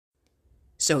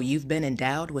So you've been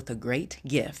endowed with a great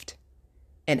gift,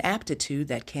 an aptitude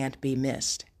that can't be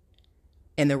missed.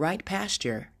 In the right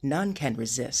pasture, none can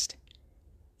resist,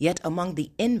 yet among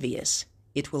the envious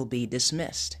it will be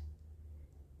dismissed.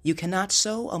 You cannot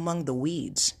sow among the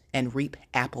weeds and reap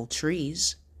apple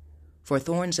trees, for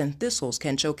thorns and thistles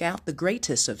can choke out the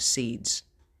greatest of seeds.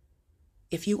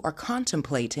 If you are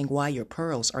contemplating why your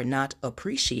pearls are not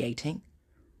appreciating,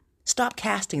 stop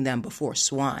casting them before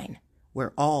swine,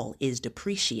 where all is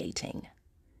depreciating.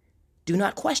 Do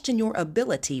not question your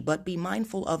ability, but be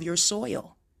mindful of your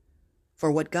soil.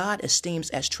 For what God esteems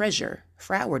as treasure,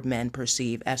 froward men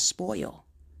perceive as spoil.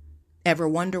 Ever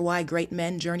wonder why great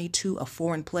men journey to a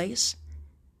foreign place?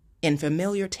 In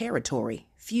familiar territory,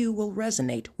 few will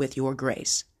resonate with your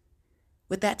grace.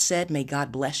 With that said, may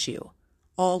God bless you,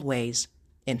 always,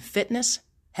 in fitness,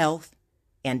 health,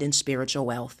 and in spiritual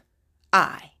wealth.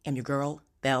 I am your girl,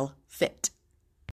 Belle Fit.